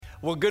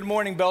Well, good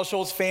morning, Bell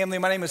Schultz family.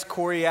 My name is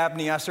Corey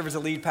Abney. I serve as a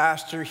lead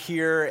pastor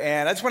here,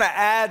 and I just want to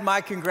add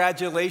my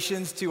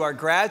congratulations to our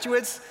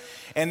graduates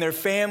and their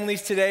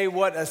families today.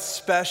 What a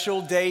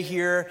special day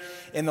here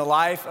in the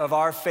life of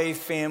our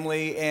faith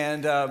family,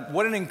 and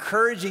what an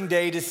encouraging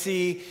day to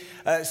see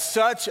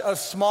such a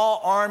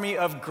small army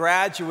of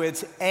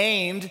graduates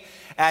aimed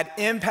at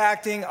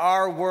impacting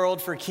our world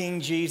for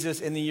King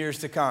Jesus in the years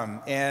to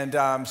come. And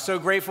I'm so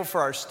grateful for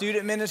our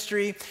student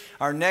ministry,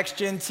 our Next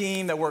Gen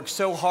team that works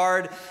so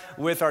hard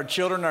with our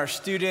children, our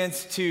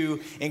students, to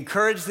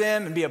encourage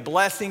them and be a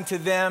blessing to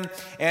them.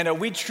 And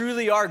we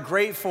truly are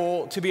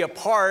grateful to be a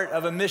part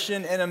of a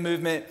mission and a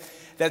movement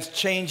that's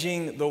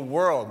changing the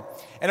world.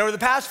 And over the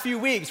past few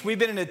weeks, we've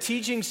been in a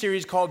teaching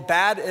series called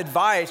Bad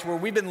Advice, where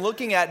we've been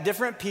looking at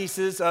different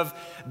pieces of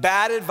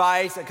bad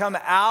advice that come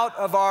out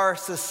of our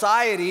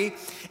society.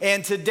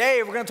 And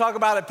today, we're going to talk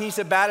about a piece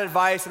of bad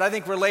advice that I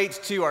think relates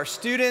to our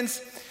students,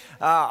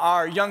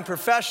 our young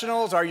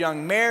professionals, our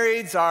young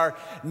marrieds, our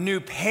new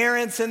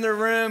parents in the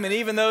room, and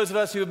even those of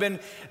us who have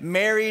been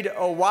married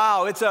a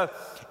while. It's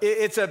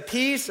a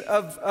piece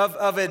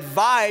of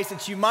advice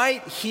that you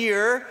might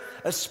hear,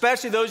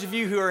 especially those of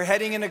you who are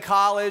heading into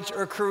college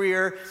or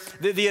career.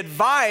 The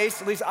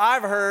advice, at least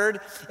I've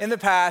heard in the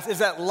past, is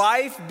that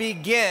life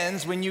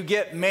begins when you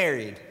get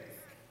married.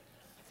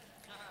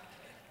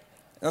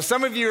 Now,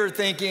 some of you are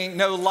thinking,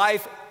 no,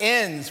 life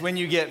ends when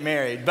you get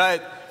married.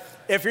 But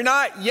if you're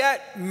not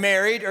yet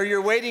married or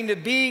you're waiting to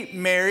be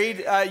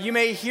married, you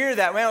may hear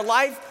that. Well,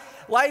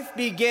 life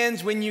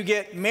begins when you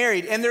get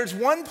married. And there's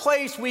one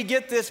place we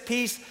get this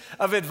piece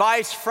of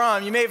advice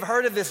from. You may have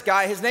heard of this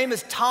guy. His name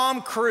is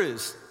Tom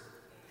Cruise.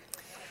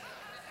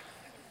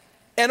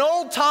 And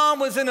old Tom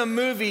was in a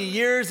movie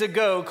years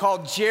ago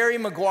called Jerry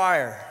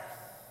Maguire.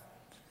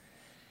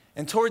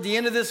 And toward the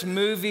end of this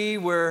movie,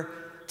 where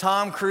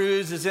Tom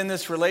Cruise is in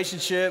this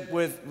relationship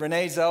with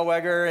Renee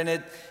Zellweger, and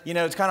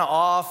it's kind of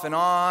off and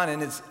on,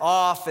 and it's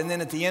off, and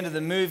then at the end of the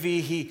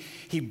movie,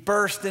 he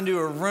bursts into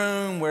a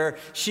room where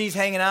she's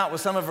hanging out with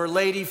some of her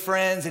lady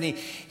friends, and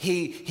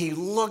he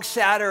looks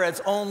at her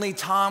as only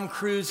Tom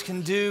Cruise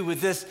can do, with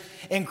this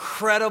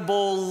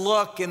incredible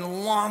look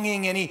and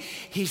longing, and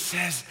he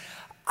says,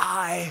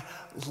 "I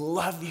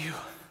love you."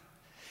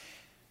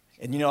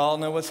 And you all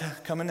know what's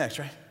coming next,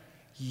 right?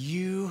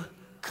 "You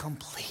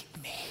complete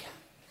me."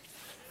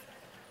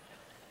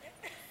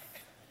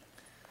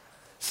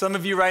 Some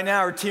of you right now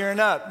are tearing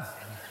up.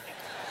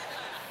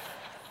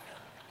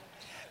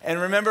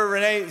 And remember,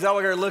 Renee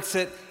Zellweger looks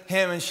at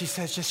him and she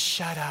says, "Just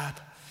shut up."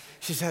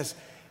 She says,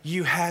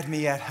 "You had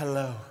me at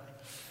hello."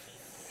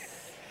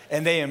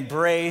 And they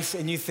embrace,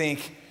 and you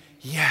think,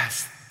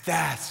 yes,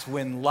 that's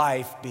when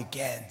life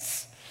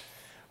begins.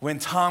 When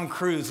Tom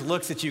Cruise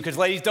looks at you, because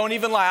ladies, don't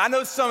even lie. I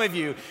know some of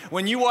you,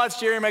 when you watch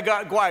Jerry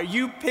Maguire,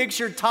 you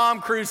picture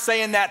Tom Cruise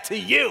saying that to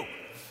you.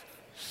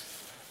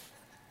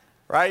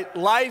 Right?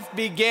 Life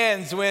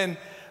begins when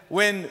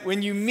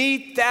you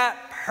meet that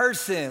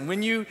person,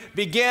 when you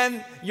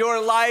begin your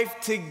life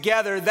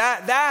together.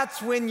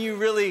 That's when you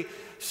really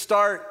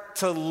start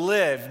to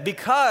live.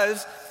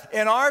 Because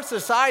in our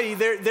society,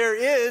 there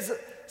is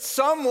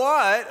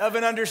somewhat of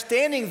an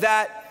understanding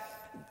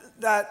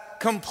that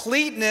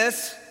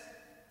completeness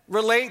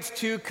relates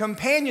to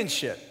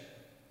companionship.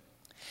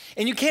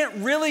 And you can't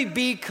really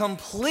be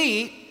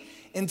complete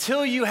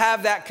until you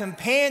have that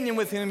companion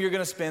with whom you're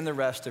going to spend the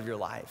rest of your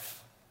life.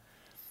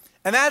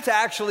 And that's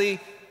actually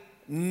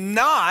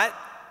not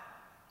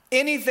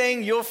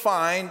anything you'll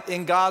find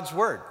in God's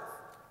word.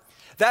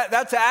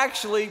 That's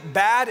actually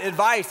bad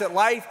advice, that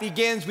life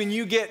begins when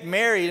you get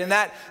married, and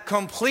that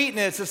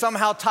completeness is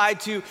somehow tied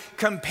to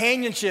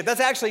companionship.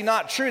 That's actually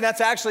not true.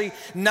 That's actually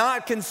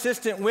not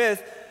consistent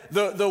with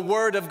the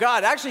word of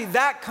God. Actually,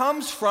 that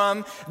comes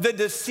from the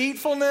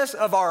deceitfulness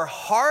of our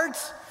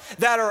hearts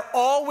that are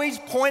always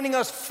pointing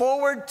us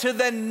forward to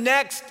the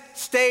next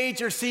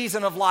stage or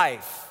season of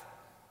life.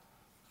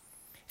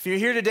 If you're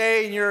here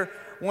today and you're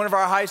one of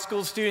our high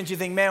school students, you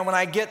think, man, when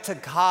I get to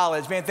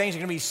college, man, things are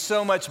gonna be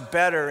so much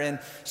better and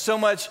so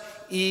much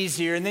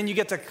easier. And then you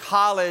get to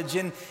college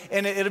and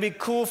it'll be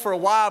cool for a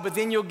while, but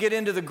then you'll get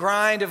into the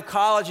grind of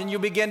college and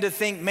you'll begin to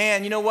think,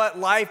 man, you know what?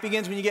 Life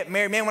begins when you get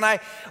married. Man,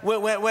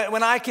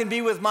 when I can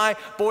be with my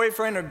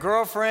boyfriend or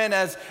girlfriend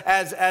as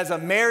a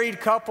married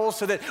couple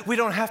so that we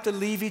don't have to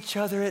leave each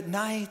other at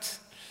night.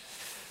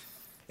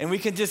 And we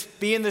can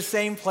just be in the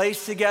same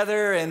place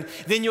together, and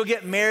then you'll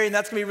get married, and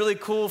that's gonna be really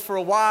cool for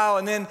a while,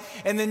 and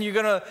then you're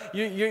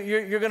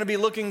gonna be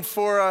looking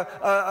for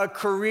a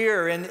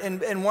career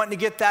and wanting to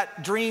get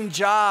that dream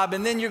job,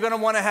 and then you're gonna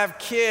want to have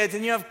kids,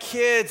 and you have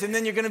kids, and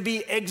then you're gonna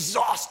be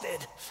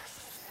exhausted.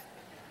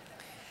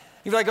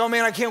 You're like, oh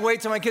man, I can't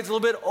wait till my kid's a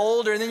little bit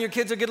older. And then your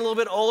kids will get a little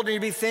bit older and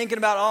you'll be thinking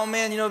about, oh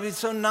man, it'd be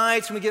so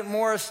nice when we get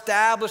more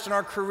established in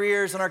our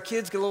careers and our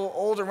kids get a little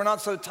older, we're not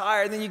so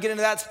tired. And then you get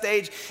into that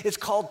stage, it's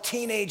called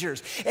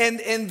teenagers. And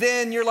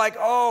then you're like,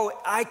 oh,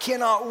 I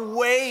cannot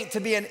wait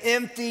to be an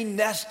empty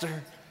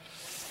nester.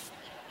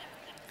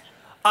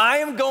 I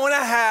am going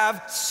to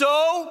have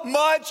so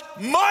much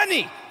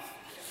money.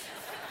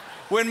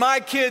 when my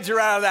kids are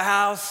out of the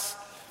house,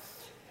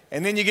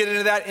 and then you get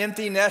into that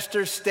empty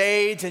nester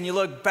stage and you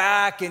look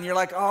back and you're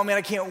like, oh man,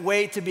 I can't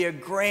wait to be a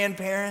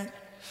grandparent.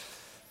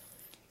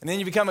 And then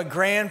you become a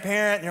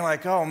grandparent and you're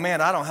like, oh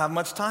man, I don't have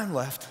much time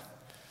left.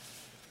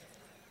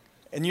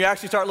 And you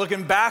actually start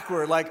looking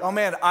backward like, oh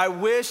man, I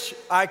wish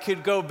I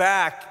could go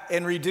back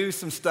and redo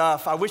some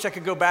stuff. I wish I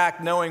could go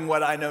back knowing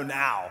what I know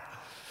now.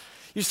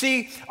 You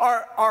see,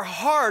 our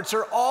hearts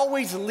are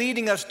always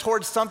leading us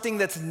towards something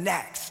that's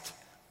next.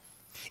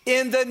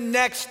 In the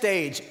next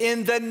stage,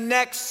 in the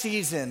next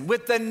season,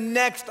 with the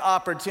next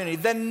opportunity,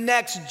 the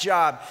next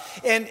job.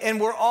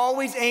 And we're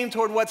always aimed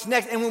toward what's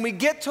next. And when we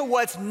get to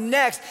what's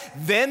next,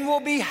 then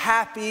we'll be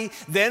happy,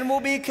 then we'll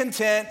be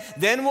content,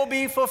 then we'll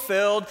be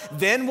fulfilled,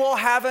 then we'll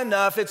have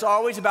enough. It's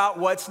always about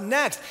what's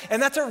next.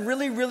 And that's a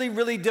really, really,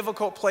 really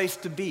difficult place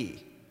to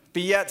be.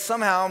 But yet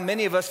somehow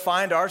many of us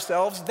find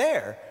ourselves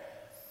there.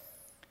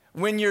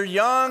 When you're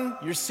young,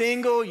 you're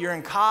single, you're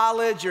in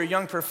college, you're a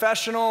young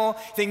professional,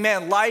 you think,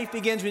 man, life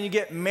begins when you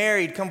get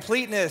married.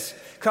 Completeness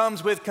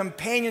comes with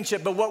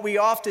companionship. But what we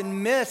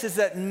often miss is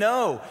that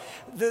no,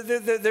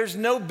 there's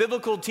no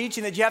biblical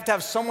teaching that you have to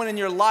have someone in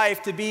your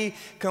life to be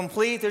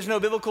complete. There's no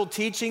biblical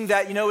teaching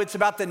that, it's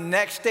about the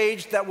next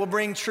stage that will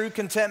bring true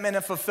contentment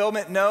and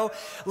fulfillment. No,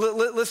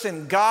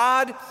 listen,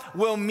 God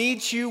will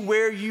meet you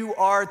where you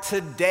are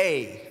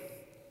today.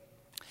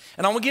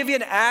 And I'm going to give you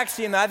an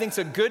axiom that I think is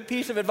a good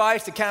piece of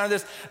advice to counter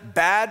this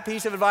bad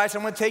piece of advice.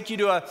 I'm going to take you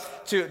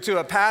to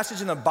a passage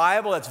in the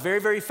Bible that's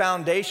very, very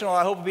foundational.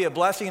 I hope it will be a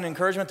blessing and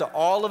encouragement to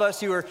all of us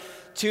who are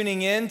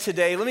tuning in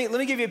today. Let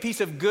me give you a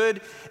piece of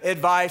good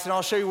advice, and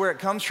I'll show you where it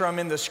comes from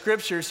in the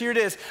scriptures. Here it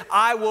is.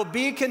 I will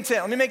be content.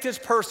 Let me make this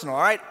personal,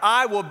 all right?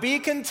 I will be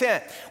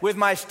content with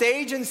my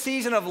stage and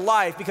season of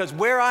life because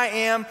where I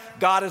am,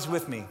 God is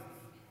with me.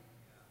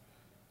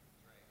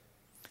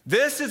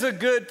 This is a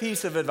good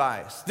piece of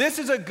advice. This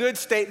is a good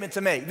statement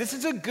to make. This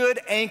is a good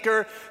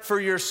anchor for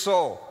your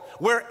soul.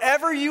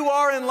 Wherever you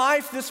are in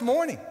life this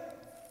morning,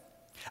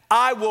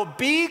 I will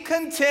be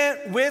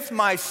content with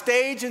my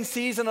stage and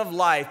season of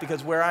life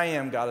because where I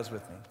am, God is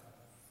with me.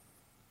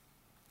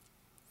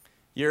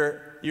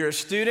 You're a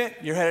student,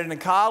 you're headed into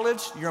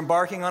college, you're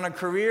embarking on a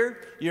career,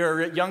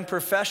 you're a young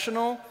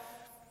professional,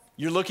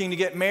 you're looking to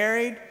get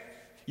married,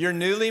 you're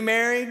newly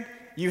married,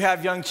 you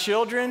have young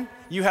children,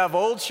 you have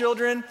old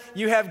children,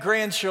 you have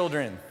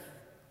grandchildren.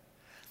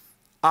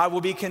 I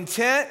will be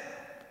content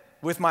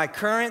with my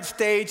current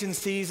stage and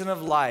season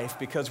of life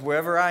because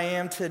wherever I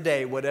am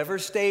today, whatever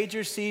stage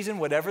or season,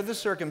 whatever the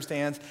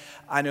circumstance,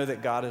 I know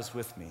that God is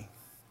with me.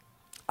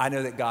 I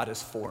know that God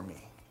is for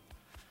me.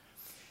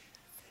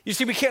 You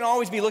see, we can't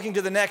always be looking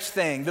to the next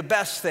thing, the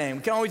best thing.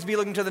 We can't always be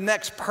looking to the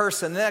next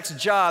person, the next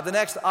job, the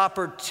next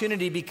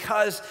opportunity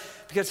because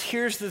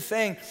here's the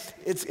thing,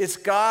 it's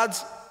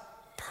God's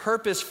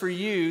purpose for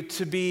you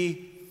to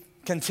be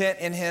content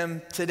in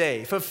Him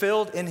today,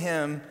 fulfilled in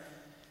Him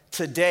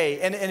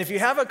today. And if you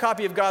have a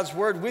copy of God's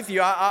Word with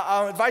you,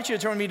 I'll invite you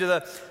to turn with me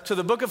to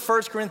the book of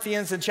 1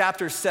 Corinthians in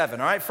chapter 7,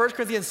 all right? 1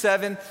 Corinthians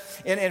 7,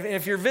 and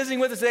if you're visiting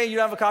with us today and you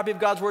don't have a copy of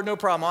God's Word, no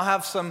problem. I'll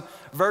have some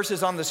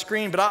verses on the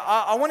screen, but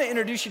I want to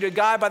introduce you to a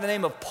guy by the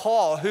name of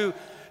Paul who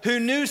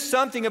knew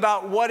something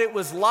about what it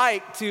was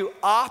like to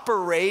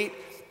operate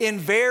in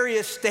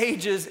various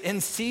stages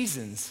and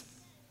seasons.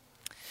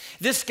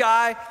 This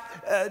guy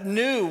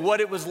knew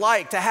what it was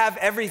like to have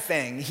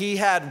everything. He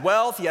had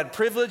wealth, he had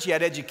privilege, he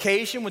had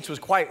education, which was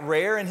quite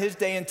rare in his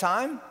day and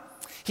time.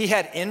 He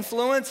had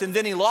influence, and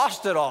then he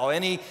lost it all,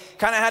 and he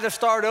kind of had to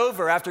start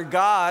over after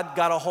God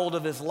got a hold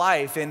of his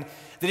life. And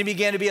then he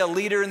began to be a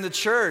leader in the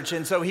church,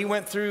 and so he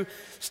went through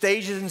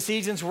stages and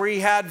seasons where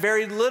he had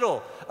very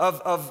little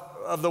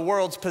of the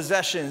world's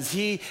possessions.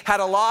 He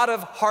had a lot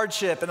of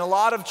hardship and a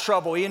lot of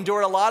trouble. He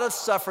endured a lot of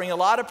suffering, a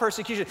lot of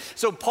persecution.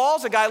 So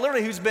Paul's a guy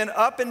literally who's been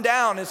up and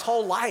down his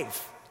whole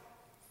life.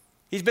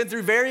 He's been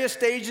through various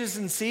stages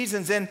and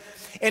seasons, and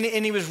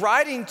he was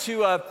writing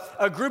to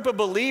a group of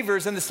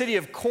believers in the city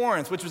of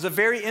Corinth, which was a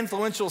very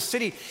influential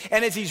city.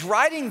 And as he's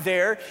writing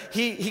there,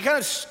 he kind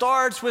of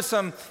starts with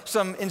some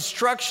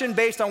instruction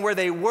based on where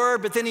they were,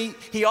 but then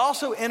he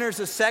also enters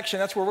a section,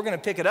 that's where we're going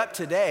to pick it up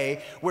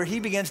today, where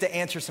he begins to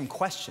answer some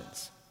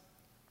questions.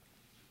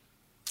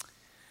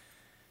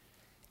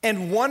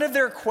 And one of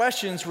their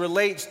questions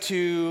relates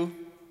to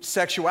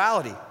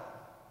sexuality.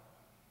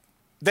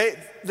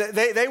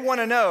 They want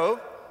to know,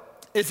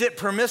 is it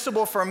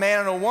permissible for a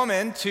man and a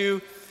woman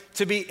to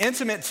be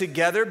intimate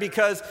together?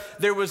 Because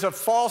there was a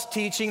false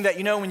teaching that,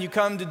 when you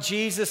come to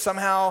Jesus,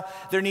 somehow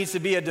there needs to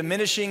be a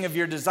diminishing of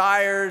your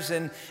desires.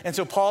 And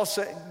so Paul's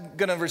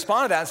going to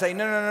respond to that and say,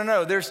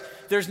 no.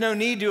 There's no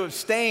need to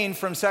abstain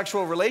from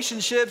sexual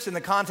relationships in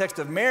the context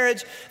of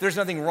marriage. There's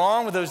nothing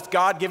wrong with those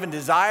God-given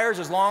desires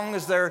as long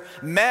as they're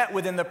met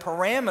within the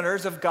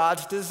parameters of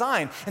God's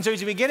design. And so he's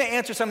going to begin to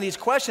answer some of these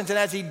questions. And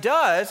as he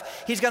does,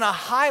 he's going to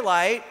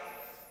highlight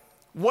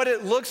what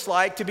it looks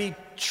like to be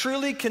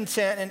truly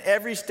content in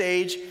every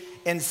stage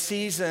and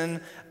season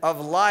of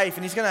life.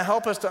 And he's going to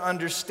help us to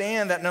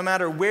understand that no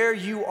matter where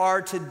you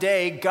are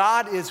today,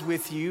 God is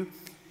with you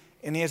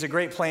And he has a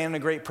great plan and a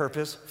great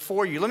purpose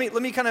for you.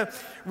 Let me kind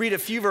of read a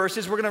few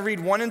verses. We're going to read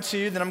 1 and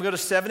 2, then I'm going to go to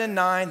 7 and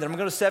 9, then I'm going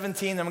to go to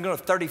 17, then I'm going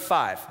to go to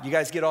 35. You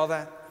guys get all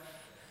that?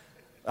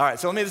 All right,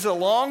 so this is a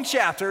long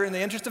chapter. In the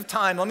interest of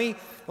time, let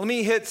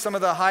me hit some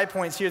of the high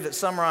points here that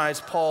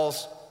summarize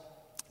Paul's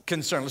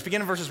concern. Let's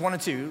begin in verses 1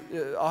 and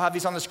 2. I'll have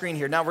these on the screen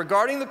here. Now,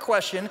 regarding the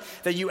question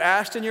that you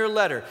asked in your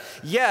letter,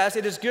 yes,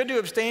 it is good to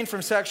abstain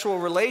from sexual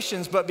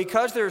relations, but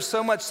because there is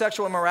so much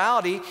sexual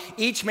immorality,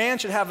 each man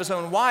should have his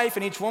own wife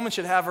and each woman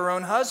should have her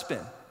own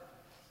husband. All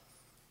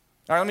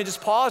right, let me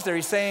just pause there.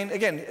 He's saying,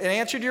 again, in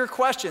answer to your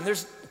question,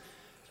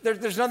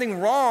 there's nothing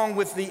wrong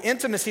with the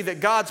intimacy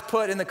that God's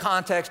put in the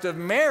context of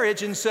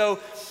marriage, and so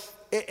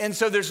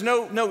there's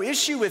no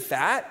issue with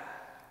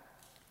that.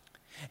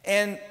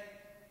 And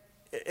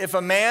if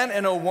a man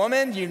and a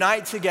woman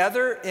unite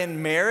together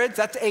in marriage,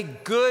 that's a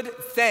good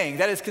thing.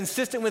 That is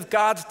consistent with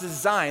God's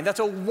design. That's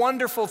a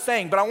wonderful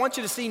thing. But I want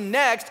you to see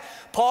next,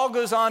 Paul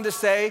goes on to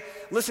say,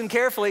 listen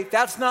carefully,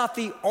 that's not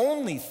the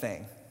only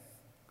thing.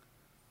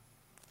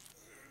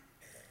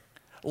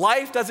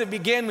 Life doesn't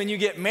begin when you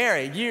get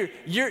married.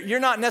 You're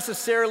not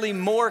necessarily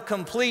more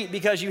complete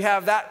because you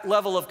have that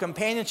level of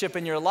companionship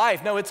in your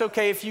life. No, it's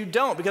okay if you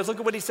don't, because look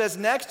at what he says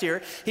next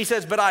here. He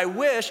says, but I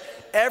wish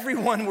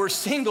everyone were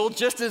single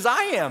just as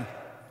I am.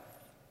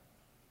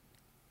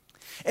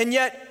 And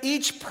yet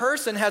each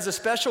person has a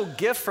special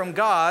gift from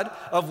God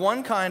of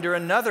one kind or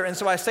another. And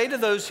so I say to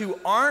those who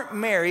aren't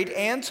married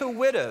and to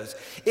widows,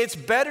 it's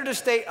better to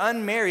stay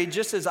unmarried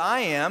just as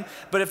I am,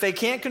 but if they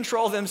can't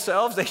control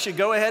themselves, they should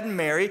go ahead and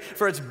marry,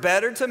 for it's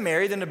better to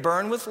marry than to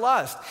burn with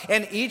lust.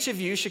 And each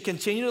of you should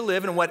continue to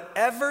live in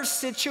whatever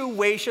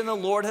situation the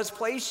Lord has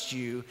placed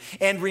you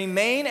and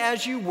remain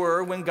as you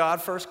were when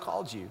God first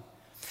called you.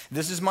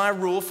 This is my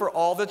rule for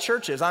all the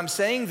churches. I'm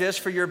saying this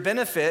for your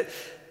benefit,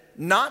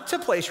 not to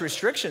place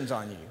restrictions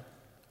on you.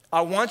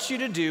 I want you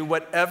to do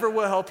whatever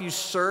will help you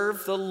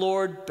serve the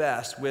Lord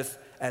best with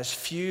as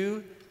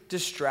few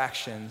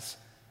distractions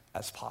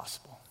as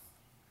possible.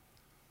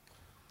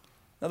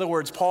 In other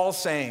words, Paul's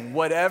saying,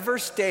 whatever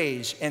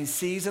stage and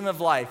season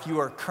of life you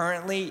are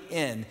currently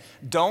in,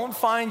 don't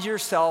find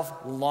yourself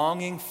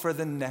longing for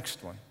the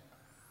next one.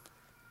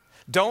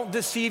 Don't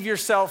deceive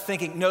yourself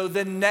thinking, no,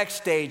 the next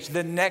stage,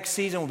 the next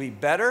season will be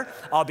better.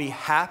 I'll be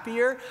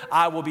happier.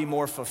 I will be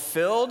more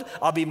fulfilled.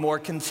 I'll be more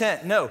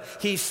content. No,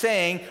 he's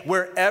saying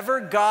wherever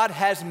God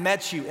has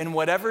met you in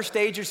whatever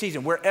stage or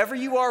season, wherever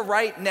you are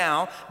right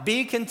now,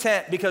 be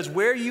content because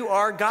where you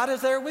are, God is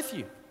there with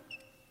you.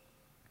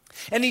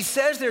 And he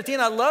says there at the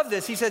end, I love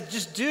this, he said,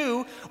 just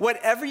do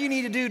whatever you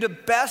need to do to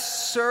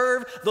best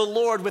serve the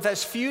Lord with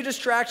as few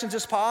distractions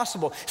as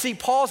possible. See,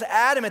 Paul's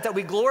adamant that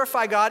we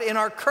glorify God in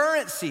our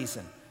current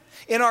season,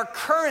 in our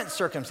current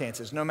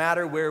circumstances, no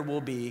matter where we'll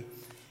be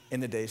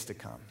in the days to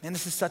come. And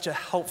this is such a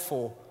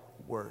helpful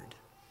word.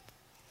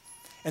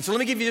 And so let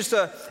me give you just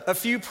a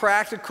few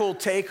practical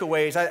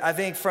takeaways, I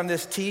think, from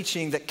this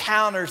teaching that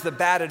counters the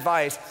bad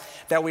advice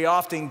that we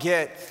often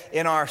get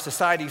in our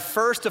society.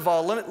 First of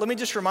all, let me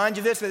just remind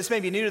you this may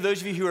be new to those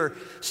of you who are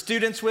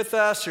students with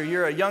us or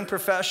you're a young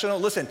professional.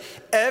 Listen,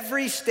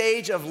 every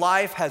stage of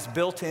life has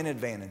built-in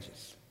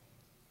advantages.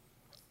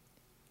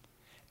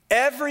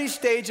 Every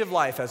stage of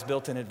life has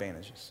built-in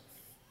advantages.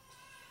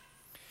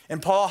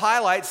 And Paul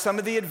highlights some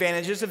of the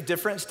advantages of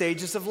different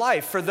stages of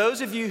life. For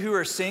those of you who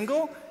are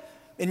single,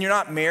 and you're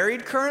not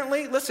married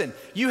currently, listen,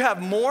 you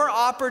have more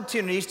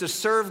opportunities to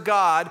serve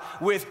God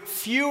with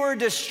fewer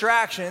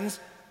distractions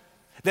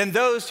than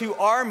those who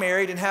are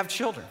married and have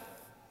children.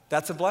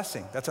 That's a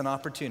blessing. That's an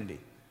opportunity.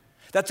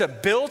 That's a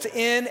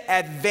built-in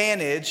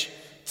advantage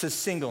to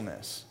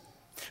singleness.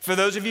 For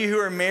those of you who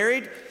are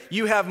married,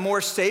 you have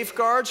more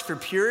safeguards for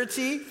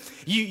purity.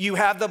 You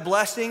have the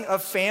blessing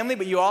of family,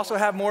 but you also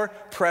have more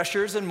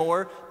pressures and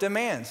more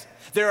demands.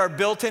 There are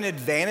built-in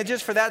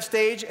advantages for that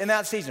stage and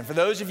that season. For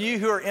those of you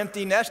who are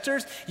empty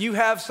nesters, you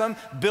have some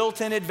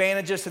built-in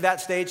advantages to that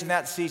stage and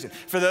that season.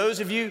 For those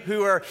of you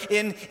who are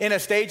in a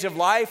stage of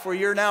life where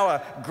you're now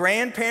a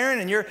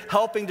grandparent and you're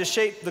helping to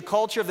shape the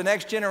culture of the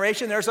next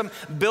generation, there are some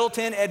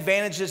built-in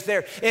advantages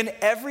there. In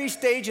every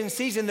stage and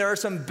season, there are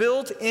some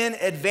built-in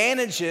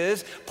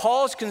advantages.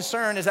 Paul's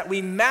concern is that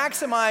we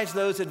maximize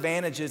those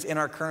advantages in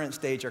our current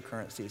stage or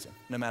current season,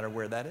 no matter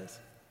where that is.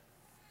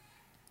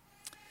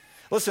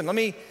 Listen, let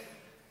me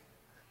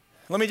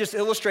just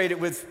illustrate it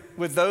with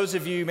those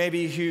of you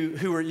maybe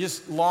who are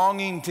just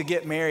longing to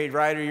get married,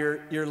 right?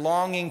 Or you're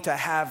longing to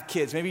have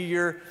kids. Maybe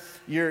you're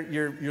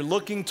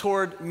looking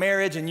toward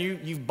marriage and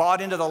you've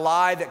bought into the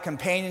lie that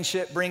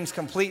companionship brings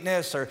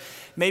completeness. Or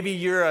maybe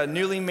you're a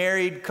newly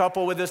married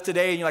couple with us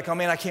today and you're like, oh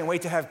man, I can't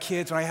wait to have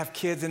kids. When I have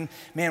kids, and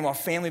man, will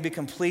family be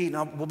complete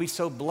and we'll be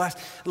so blessed.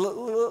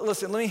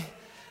 Listen,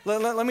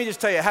 let me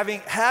just tell you,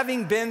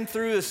 having been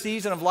through a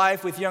season of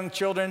life with young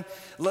children,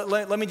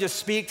 let me just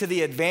speak to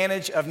the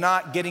advantage of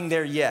not getting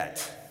there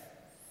yet.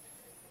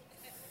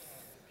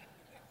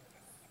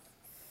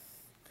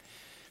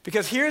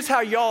 Because here's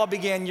how y'all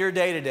began your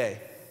day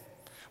today.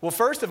 Well,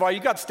 first of all, you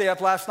got to stay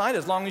up last night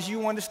as long as you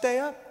wanted to stay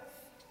up.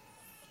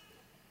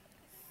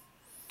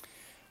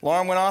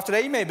 Alarm went off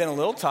today. You may have been a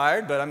little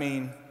tired, but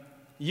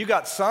you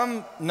got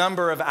some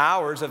number of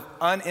hours of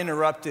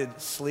uninterrupted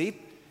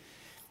sleep.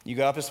 You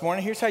got up this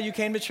morning. Here's how you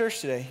came to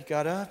church today. You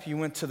got up, you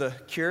went to the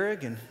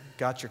Keurig and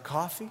got your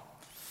coffee,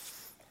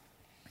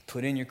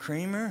 put in your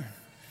creamer,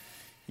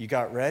 you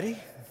got ready.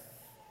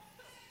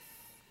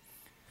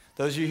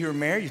 Those of you who are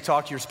married, you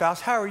talk to your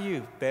spouse. How are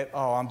you, babe?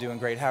 Oh, I'm doing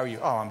great. How are you?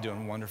 Oh, I'm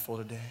doing wonderful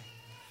today.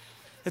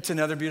 It's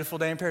another beautiful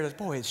day in paradise.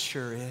 Boy, it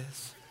sure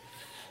is.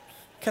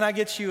 Can I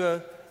get you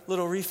a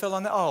little refill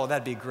on that? Oh,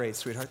 that'd be great,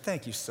 sweetheart.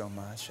 Thank you so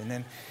much. And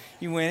then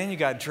you went in, you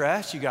got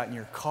dressed, you got in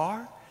your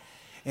car,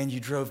 and you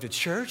drove to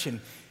church, and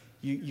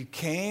you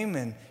came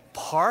and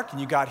parked, and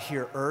you got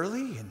here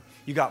early, and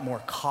you got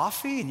more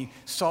coffee, and you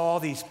saw all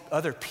these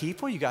other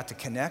people you got to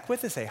connect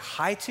with and say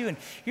hi to, and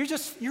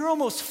you're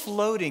almost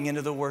floating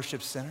into the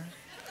worship center.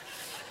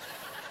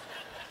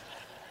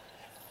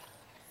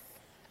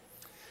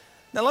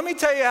 Now, let me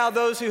tell you how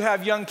those who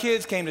have young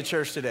kids came to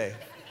church today.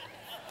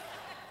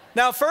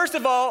 Now, first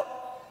of all,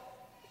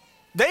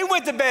 they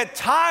went to bed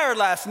tired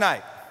last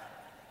night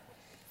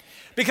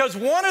because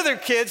one of their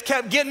kids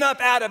kept getting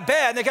up out of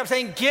bed, and they kept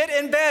saying, get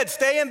in bed,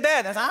 stay in bed.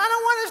 And I said, I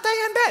don't want to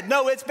stay in bed.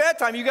 No, it's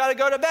bedtime. You got to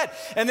go to bed.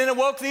 And then it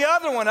woke the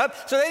other one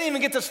up, so they didn't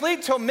even get to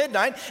sleep till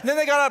midnight. And then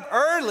they got up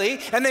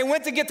early, and they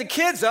went to get the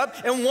kids up,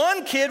 and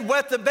one kid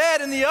wet the bed,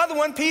 and the other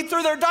one peed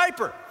through their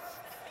diaper.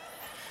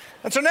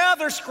 And so now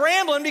they're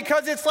scrambling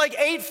because it's like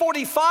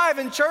 8:45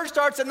 and church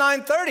starts at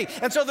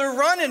 9:30. And so they're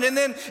running, and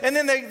then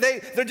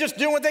they're just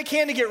doing what they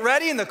can to get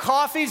ready, and the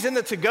coffee's in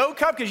the to-go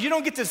cup because you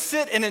don't get to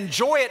sit and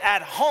enjoy it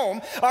at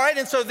home. All right,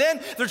 and so then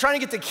they're trying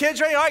to get the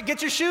kids ready. All right,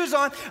 get your shoes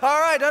on.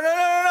 All right, no.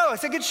 I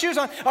said get your shoes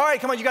on. All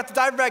right, come on, you got the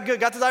diaper bag. Good,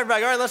 got the diaper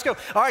bag. All right, let's go.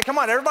 All right, come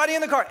on, everybody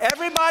in the car.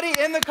 Everybody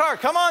in the car.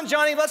 Come on,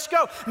 Johnny, let's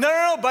go.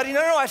 No, buddy,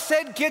 no. I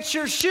said get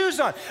your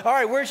shoes on. All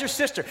right, where's your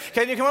sister?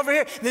 Can you come over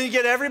here? And then you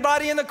get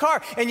everybody in the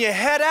car, and you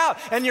head out.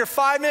 And you're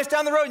 5 minutes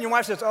down the road, and your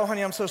wife says, oh,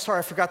 honey, I'm so sorry,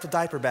 I forgot the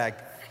diaper bag.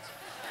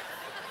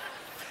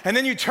 And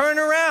then you turn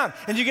around,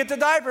 and you get the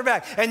diaper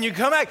bag, and you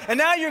come back, and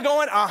now you're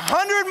going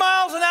 100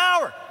 miles an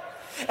hour.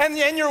 And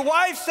your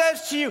wife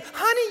says to you,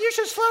 honey, you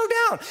should slow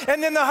down.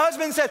 And then the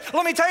husband says,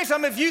 let me tell you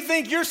something, if you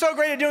think you're so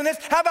great at doing this,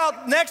 how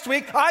about next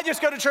week I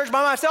just go to church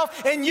by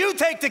myself, and you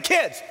take the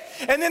kids.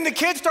 And then the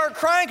kids start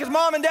crying because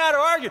mom and dad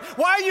are arguing.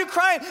 Why are you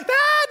crying? Daddy's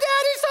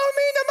so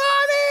mean to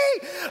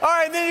mommy. All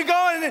right, and then you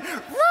go and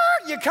then,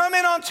 you come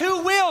in on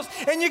 2 wheels,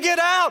 and you get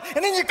out,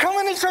 and then you come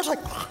in and church like,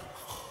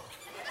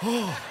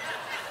 oh,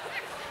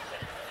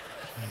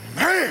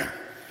 man.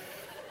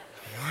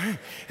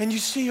 And you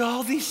see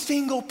all these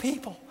single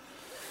people.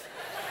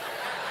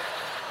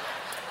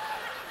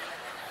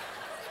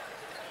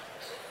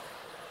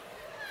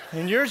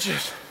 And you're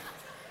just,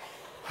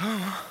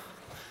 oh.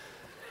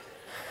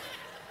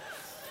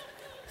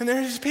 And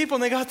there's these people,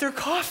 and they got their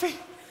coffee.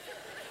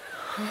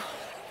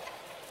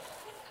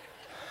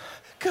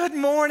 Good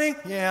morning.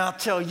 Yeah, I'll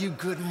tell you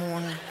good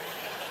morning.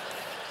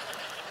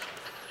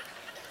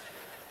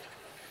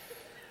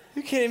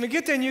 You can't even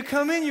get there, and you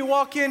come in, you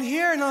walk in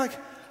here, and you're like,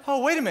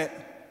 oh, wait a minute.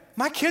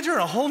 My kids are in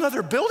a whole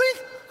nother building?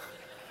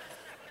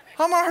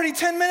 I'm already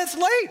 10 minutes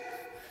late.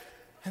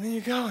 And then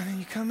you go, and then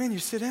you come in, you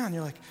sit down,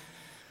 you're like,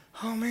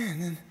 oh, man.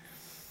 And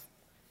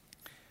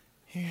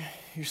then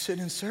you're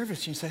sitting in service,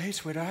 and you say, hey,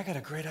 sweetheart, I got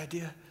a great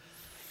idea.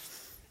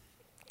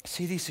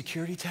 See these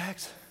security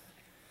tags?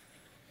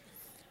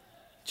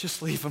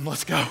 Just leave them,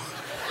 let's go.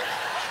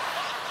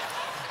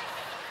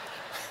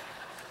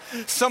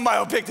 Somebody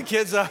will pick the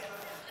kids up.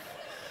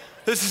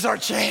 This is our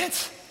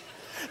chance.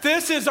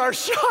 This is our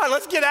shot.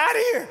 Let's get out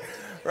of here,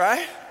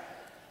 right?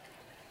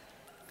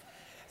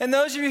 And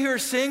those of you who are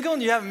single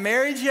and you haven't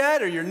married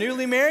yet, or you're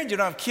newly married, you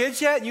don't have kids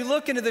yet, and you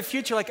look into the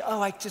future like,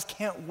 oh, I just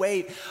can't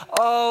wait.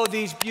 Oh,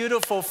 these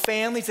beautiful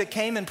families that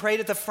came and prayed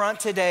at the front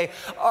today.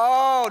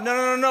 Oh,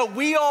 no.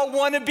 We all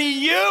want to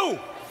be you.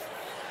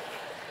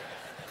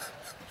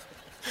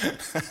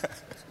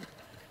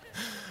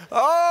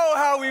 Oh,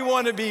 how we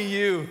want to be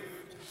you.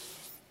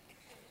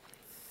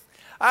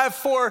 I have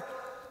 4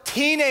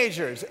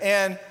 teenagers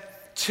and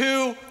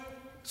 2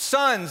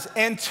 sons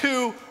and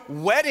 2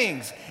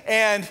 weddings.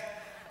 And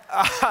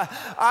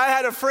I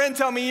had a friend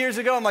tell me years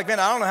ago, I'm like, man,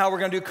 I don't know how we're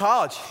going to do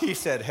college. He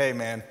said, hey,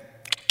 man,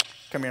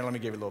 come here, let me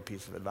give you a little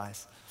piece of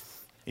advice.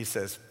 He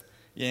says,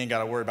 you ain't got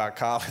to worry about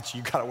college.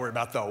 You got to worry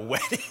about the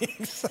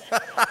weddings.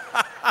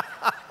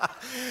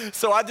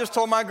 So I just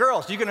told my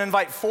girls, you can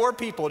invite 4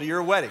 people to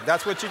your wedding.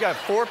 That's what you got,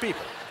 4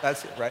 people.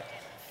 That's it, right?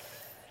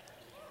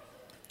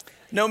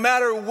 No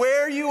matter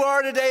where you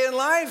are today in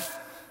life,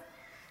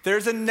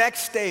 there's a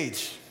next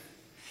stage.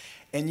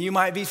 And you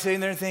might be sitting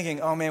there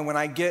thinking, oh man, when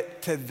I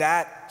get to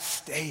that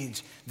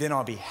stage, then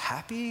I'll be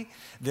happy,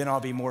 then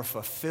I'll be more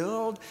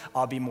fulfilled,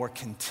 I'll be more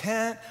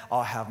content,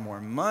 I'll have more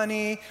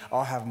money,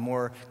 I'll have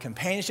more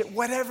companionship,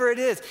 whatever it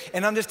is.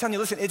 And I'm just telling you,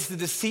 listen, it's the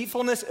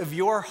deceitfulness of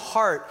your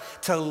heart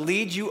to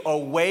lead you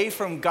away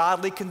from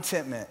godly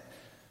contentment,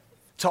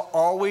 to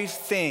always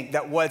think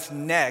that what's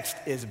next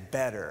is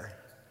better.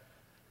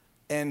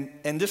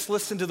 And just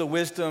listen to the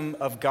wisdom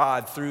of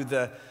God through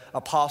the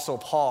Apostle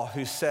Paul,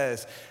 who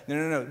says,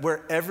 no,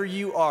 wherever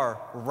you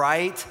are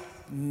right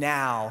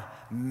now,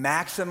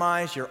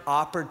 maximize your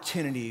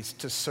opportunities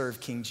to serve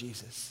King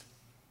Jesus.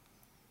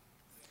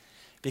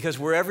 Because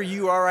wherever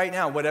you are right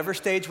now, whatever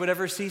stage,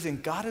 whatever season,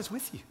 God is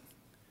with you.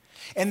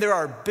 And there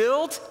are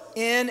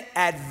built-in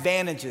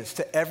advantages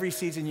to every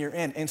season you're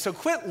in. And so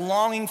quit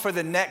longing for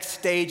the next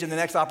stage and the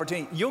next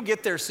opportunity. You'll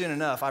get there soon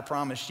enough, I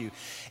promise you.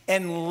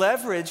 And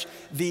leverage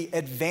the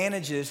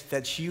advantages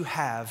that you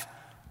have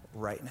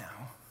right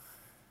now.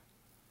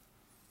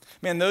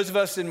 Man, those of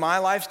us in my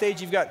life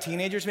stage, you've got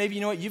teenagers, maybe,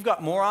 you know what? You've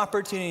got more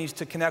opportunities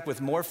to connect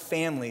with more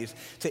families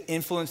to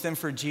influence them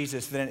for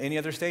Jesus than at any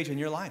other stage in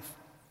your life.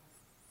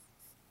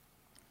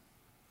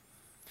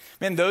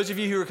 Man, those of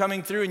you who are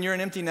coming through and you're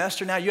an empty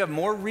nester now, you have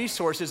more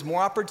resources,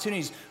 more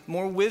opportunities,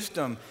 more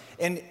wisdom.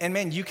 And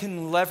man, you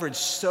can leverage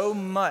so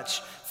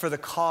much for the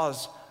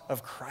cause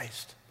of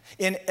Christ.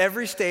 In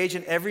every stage,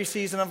 in every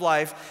season of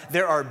life,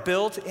 there are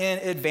built-in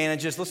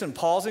advantages. Listen,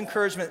 Paul's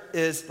encouragement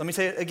is, let me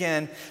say it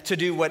again, to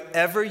do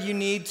whatever you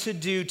need to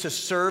do to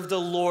serve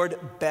the Lord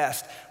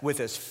best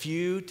with as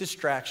few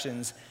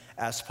distractions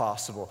as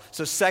possible.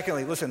 So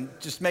secondly, listen,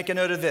 just make a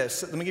note of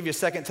this. Let me give you a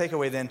second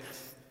takeaway then.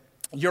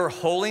 Your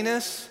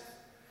holiness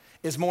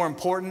is more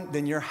important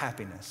than your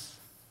happiness.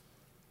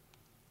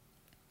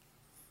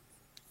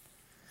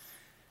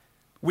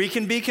 We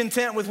can be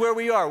content with where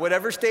we are,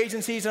 whatever stage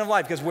and season of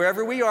life, because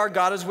wherever we are,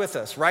 God is with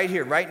us, right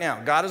here, right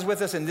now. God is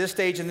with us in this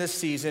stage, in this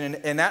season,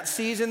 and that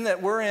season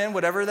that we're in,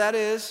 whatever that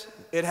is,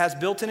 it has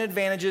built-in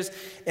advantages,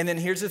 and then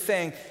here's the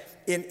thing,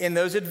 in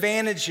those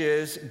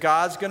advantages,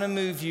 God's gonna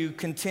move you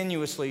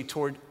continuously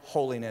toward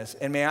holiness.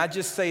 And may I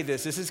just say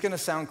this is gonna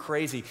sound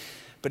crazy,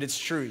 but it's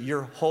true.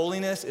 Your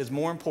holiness is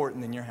more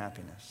important than your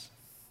happiness.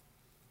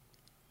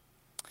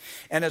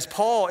 And as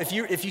Paul, if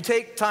you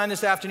take time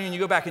this afternoon, you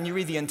go back and you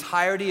read the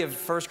entirety of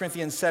 1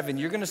 Corinthians 7,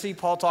 you're going to see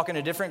Paul talking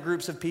to different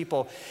groups of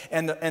people,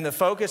 and the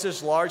focus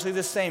is largely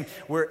the same.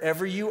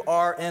 Wherever you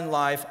are in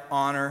life,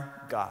 honor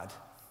God.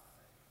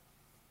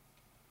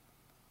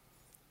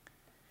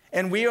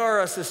 And we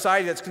are a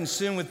society that's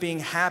consumed with being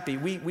happy.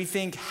 We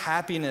think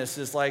happiness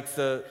is like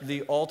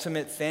the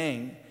ultimate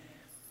thing.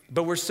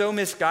 But we're so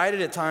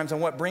misguided at times on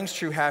what brings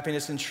true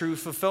happiness and true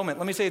fulfillment.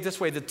 Let me say it this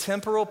way, the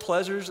temporal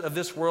pleasures of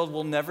this world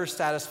will never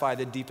satisfy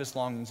the deepest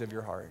longings of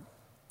your heart.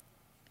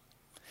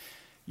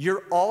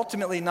 You're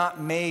ultimately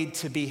not made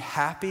to be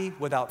happy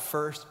without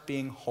first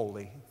being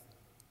holy.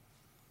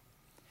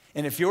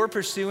 And if you're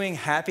pursuing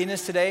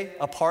happiness today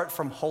apart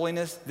from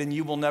holiness, then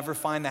you will never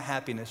find the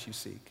happiness you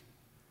seek.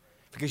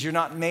 Because you're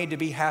not made to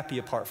be happy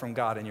apart from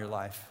God in your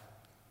life.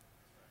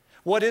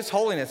 What is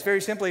holiness? Very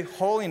simply,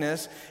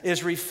 holiness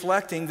is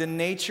reflecting the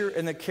nature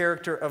and the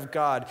character of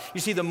God.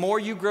 You see, the more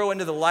you grow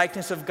into the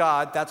likeness of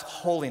God, that's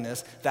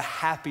holiness, the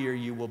happier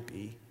you will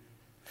be.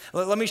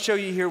 Let me show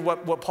you here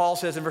what Paul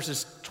says in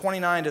verses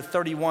 29 to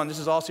 31. This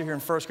is also here in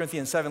 1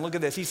 Corinthians 7. Look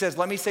at this. He says,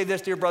 let me say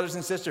this, dear brothers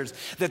and sisters.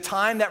 The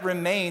time that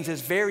remains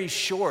is very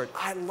short.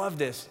 I love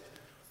this.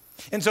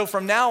 And so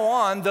from now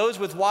on, those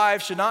with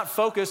wives should not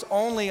focus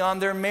only on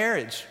their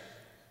marriage.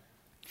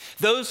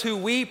 Those who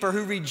weep or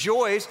who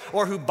rejoice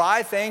or who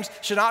buy things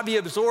should not be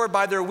absorbed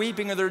by their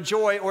weeping or their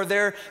joy or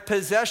their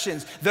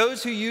possessions.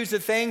 Those who use the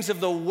things of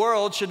the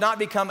world should not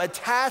become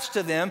attached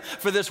to them,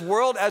 for this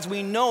world as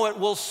we know it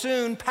will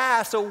soon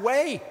pass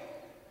away.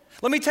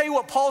 Let me tell you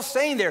what Paul's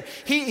saying there.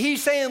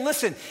 He's saying,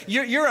 listen,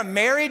 you're a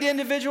married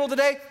individual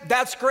today,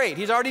 that's great.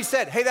 He's already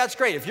said, hey, that's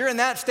great. If you're in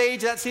that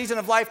stage, that season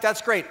of life,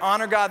 that's great.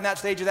 Honor God in that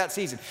stage of that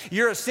season.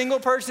 You're a single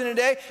person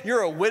today,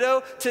 you're a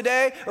widow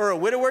today or a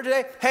widower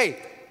today,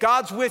 hey,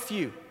 God's with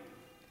you.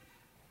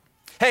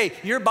 Hey,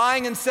 you're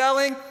buying and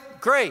selling?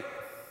 Great.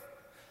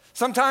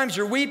 Sometimes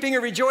you're weeping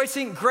or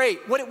rejoicing?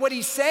 Great. What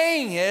he's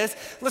saying is,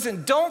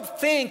 listen, don't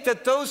think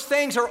that those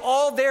things are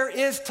all there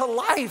is to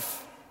life.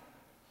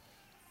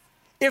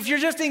 If you're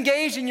just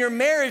engaged in your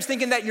marriage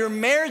thinking that your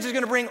marriage is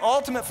going to bring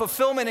ultimate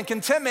fulfillment and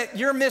contentment,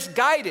 you're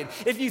misguided.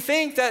 If you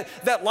think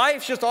that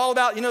life's just all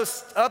about,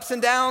 ups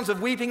and downs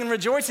of weeping and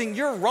rejoicing,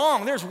 you're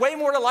wrong. There's way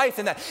more to life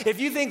than that.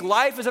 If you think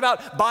life is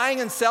about buying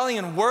and selling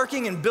and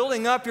working and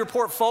building up your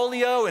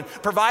portfolio and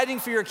providing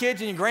for your kids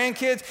and your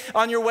grandkids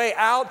on your way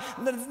out,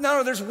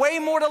 no, there's way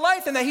more to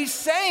life than that. He's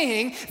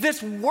saying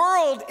this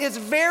world is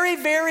very,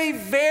 very,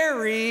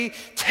 very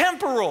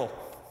temporal.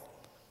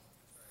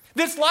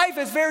 This life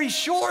is very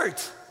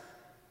short.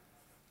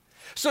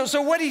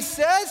 So what he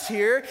says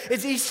here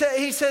is he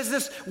says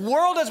this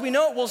world as we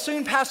know it will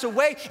soon pass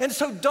away, and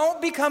so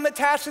don't become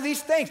attached to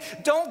these things.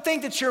 Don't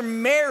think that your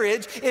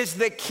marriage is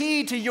the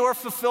key to your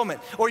fulfillment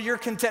or your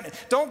contentment.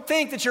 Don't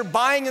think that your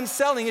buying and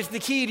selling is the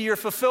key to your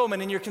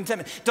fulfillment and your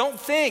contentment. Don't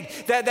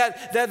think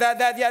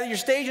that your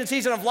stage and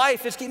season of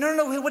life is key.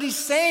 No. What he's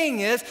saying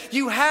is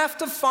you have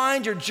to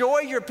find your joy,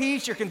 your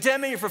peace, your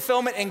contentment, your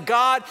fulfillment in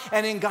God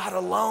and in God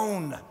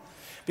alone.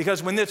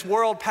 Because when this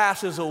world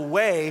passes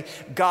away,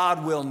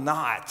 God will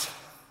not.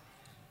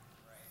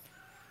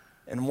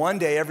 And one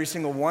day, every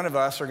single one of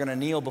us are going to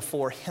kneel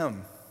before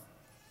him.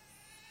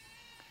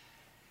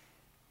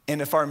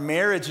 And if our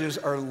marriages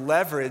are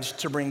leveraged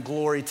to bring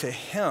glory to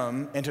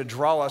him and to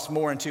draw us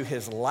more into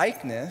his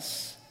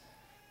likeness,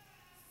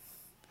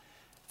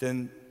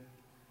 then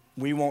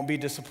we won't be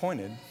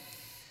disappointed.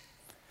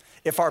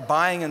 If our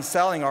buying and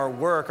selling, our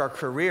work, our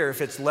career, if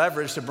it's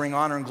leveraged to bring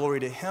honor and glory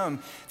to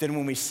him, then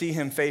when we see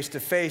him face to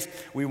face,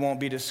 we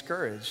won't be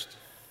discouraged.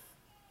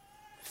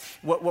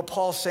 What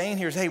Paul's saying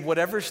here is, hey,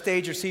 whatever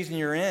stage or season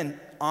you're in,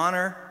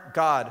 honor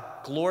God,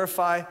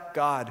 glorify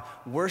God,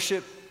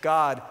 worship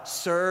God,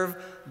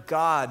 serve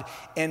God,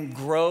 and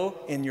grow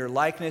in your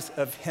likeness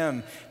of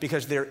him,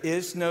 because there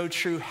is no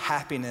true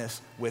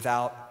happiness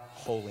without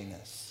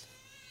holiness.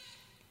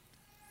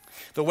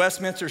 The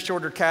Westminster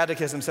Shorter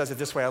Catechism says it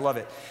this way, I love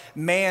it.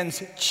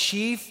 Man's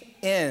chief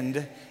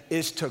end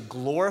is to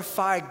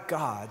glorify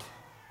God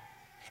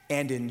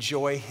and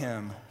enjoy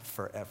him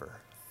forever.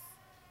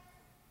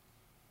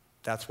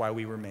 That's why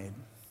we were made.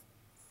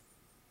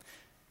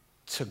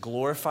 To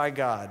glorify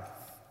God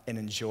and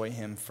enjoy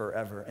him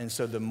forever. And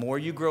so the more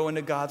you grow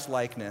into God's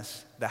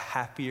likeness, the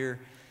happier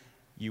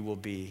you will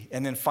be.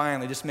 And then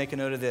finally, just make a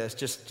note of this,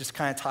 just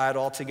kind of tie it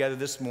all together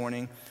this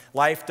morning.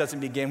 Life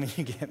doesn't begin when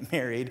you get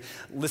married.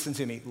 Listen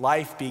to me,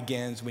 life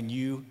begins when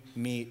you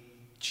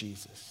meet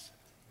Jesus.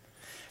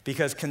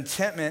 Because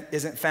contentment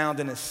isn't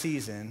found in a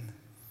season,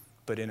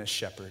 but in a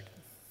shepherd.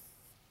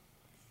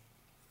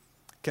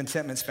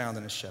 Contentment's found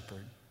in a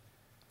shepherd.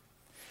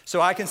 So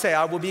I can say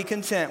I will be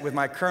content with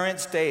my current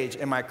stage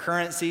and my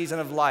current season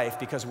of life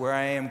because where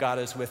I am, God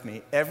is with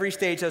me. Every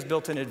stage has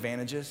built-in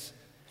advantages.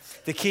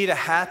 The key to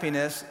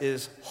happiness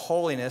is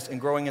holiness and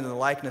growing into the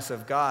likeness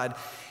of God.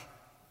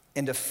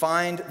 And to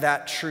find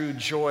that true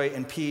joy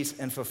and peace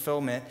and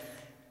fulfillment,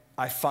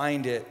 I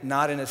find it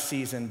not in a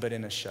season, but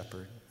in a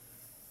shepherd.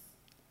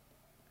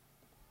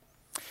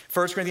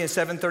 1 Corinthians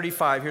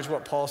 7:35, here's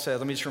what Paul says.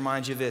 Let me just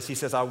remind you of this. He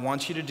says, I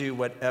want you to do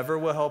whatever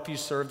will help you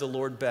serve the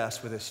Lord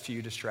best with as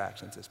few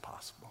distractions as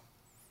possible.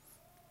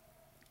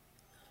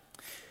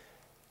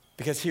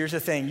 Because here's the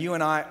thing, you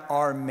and I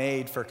are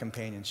made for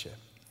companionship.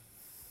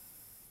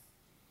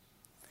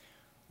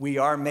 We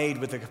are made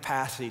with the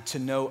capacity to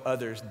know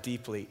others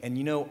deeply. And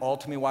you know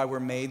ultimately why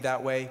we're made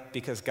that way?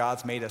 Because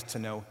God's made us to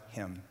know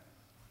him,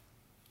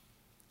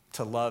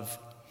 to love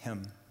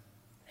him,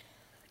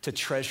 to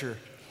treasure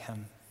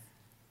him.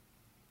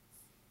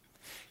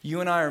 You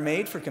and I are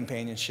made for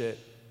companionship,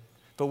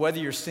 but whether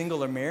you're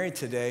single or married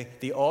today,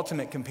 the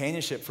ultimate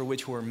companionship for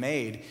which we're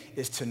made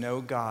is to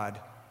know God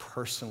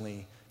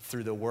personally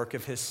through the work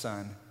of his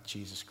Son,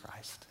 Jesus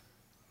Christ.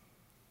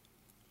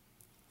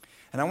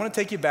 And I want to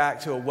take you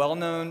back to a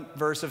well-known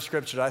verse of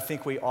Scripture that I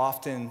think we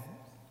often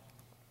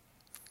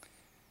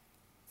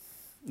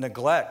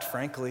neglect,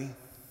 frankly.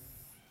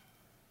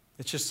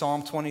 It's just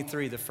Psalm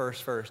 23, the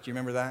first verse. Do you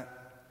remember that?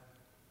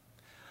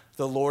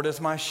 The Lord is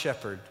my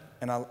shepherd,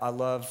 and I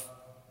love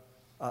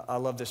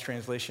this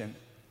translation.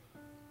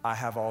 I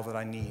have all that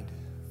I need.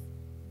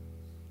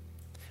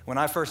 When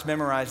I first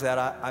memorized that,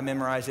 I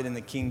memorized it in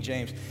the King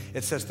James.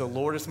 It says, the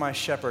Lord is my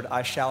shepherd,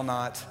 I shall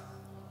not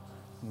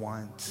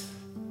want.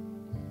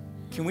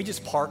 Can we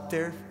just park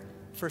there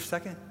for a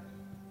second?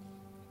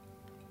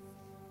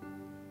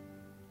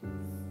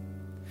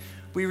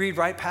 We read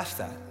right past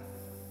that.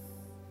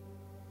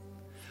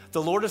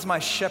 The Lord is my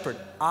shepherd,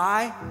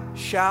 I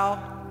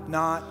shall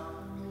not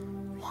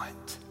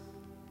want.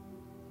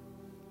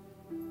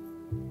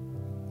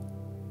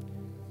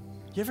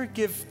 You ever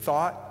give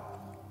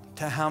thought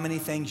to how many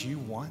things you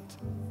want?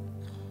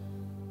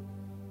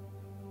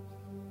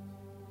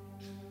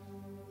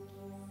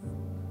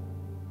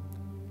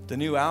 The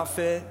new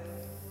outfit,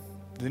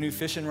 the new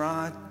fishing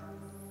rod,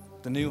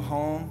 the new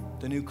home,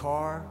 the new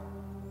car,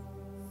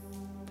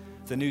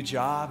 the new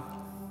job,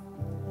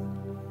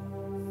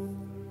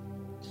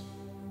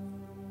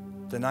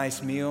 the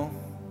nice meal.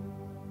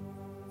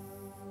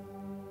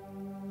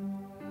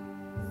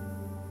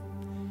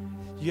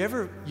 You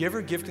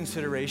ever give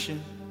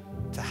consideration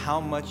to how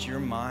much your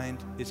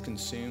mind is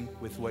consumed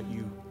with what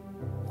you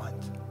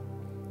want?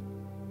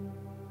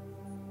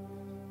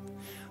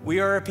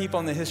 We are a people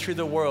in the history of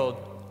the world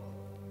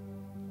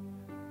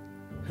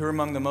who are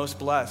among the most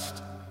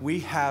blessed.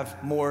 We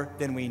have more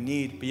than we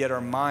need, but yet our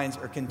minds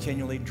are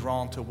continually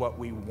drawn to what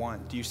we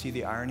want. Do you see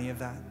the irony of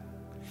that?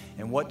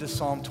 And what does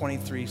Psalm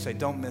 23 say?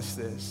 Don't miss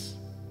this.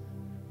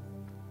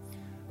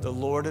 The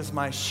Lord is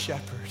my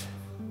shepherd.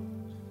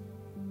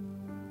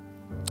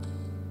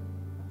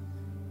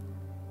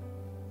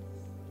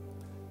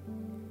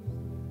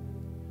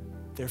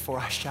 Therefore,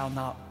 I shall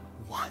not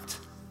want.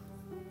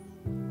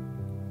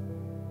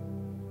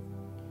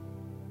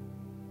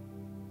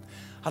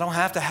 I don't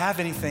have to have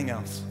anything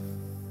else.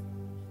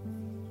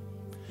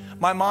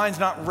 My mind's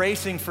not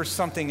racing for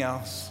something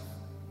else.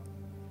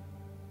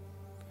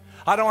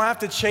 I don't have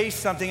to chase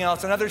something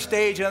else, another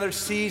stage, another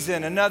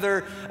season,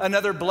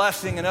 another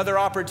blessing, another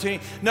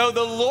opportunity. No,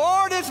 the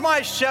Lord is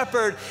my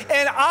shepherd,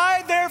 and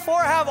I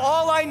therefore have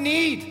all I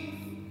need.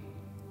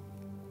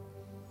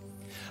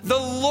 The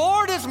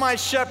Lord is my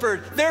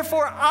shepherd,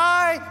 therefore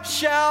I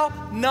shall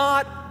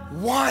not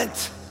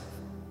want.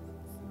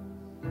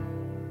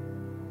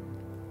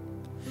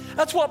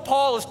 That's what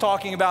Paul is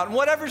talking about. In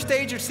whatever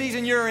stage or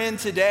season you're in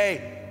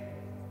today,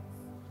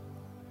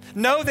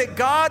 know that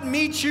God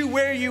meets you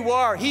where you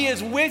are. He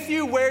is with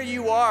you where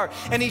you are.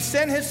 And he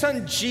sent his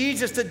son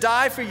Jesus to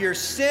die for your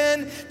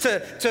sin,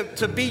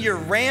 to be your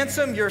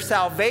ransom, your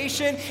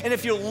salvation. And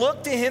if you'll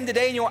look to him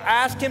today and you'll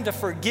ask him to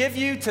forgive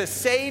you, to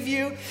save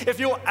you, if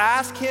you'll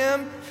ask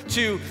him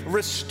to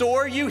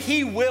restore you,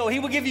 he will. He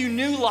will give you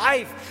new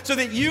life so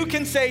that you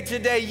can say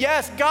today,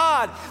 yes,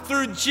 God,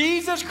 through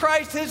Jesus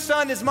Christ, his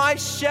son, is my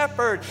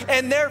shepherd,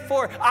 and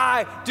therefore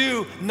I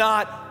do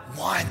not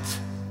want.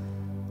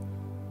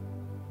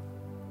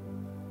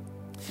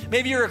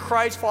 Maybe you're a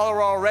Christ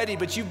follower already,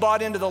 but you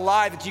bought into the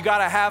lie that you got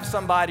to have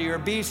somebody or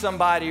be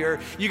somebody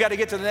or you got to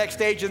get to the next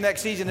stage of the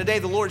next season. Today,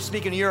 the Lord's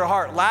speaking to your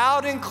heart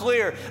loud and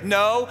clear.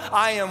 No,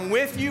 I am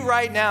with you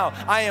right now.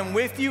 I am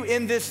with you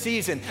in this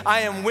season.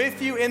 I am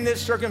with you in this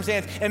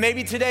circumstance. And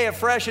maybe today,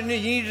 afresh and new,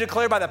 you need to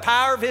declare by the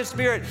power of his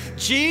Spirit,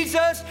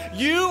 Jesus,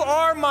 you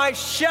are my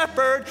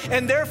shepherd,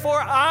 and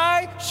therefore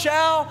I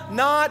shall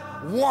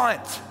not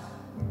want,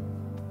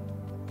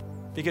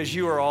 because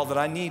you are all that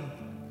I need.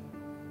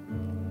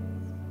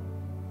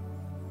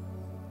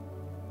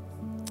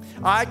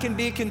 I can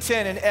be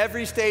content in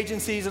every stage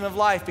and season of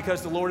life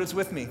because the Lord is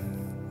with me,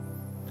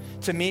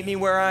 to meet me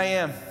where I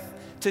am,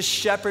 to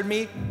shepherd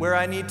me where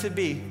I need to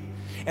be.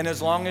 And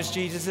as long as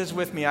Jesus is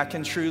with me, I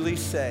can truly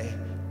say,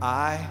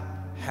 I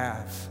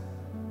have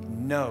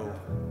no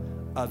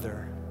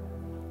other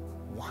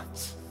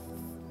wants.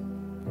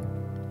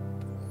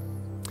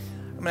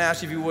 I'm going to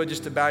ask you if you would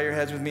just to bow your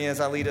heads with me as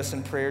I lead us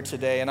in prayer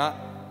today. And I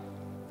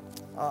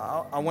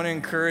want to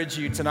encourage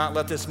you to not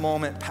let this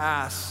moment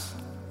pass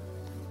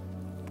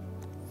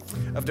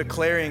of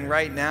declaring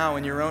right now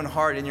in your own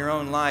heart, in your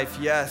own life,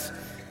 yes,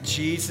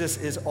 Jesus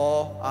is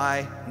all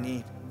I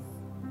need.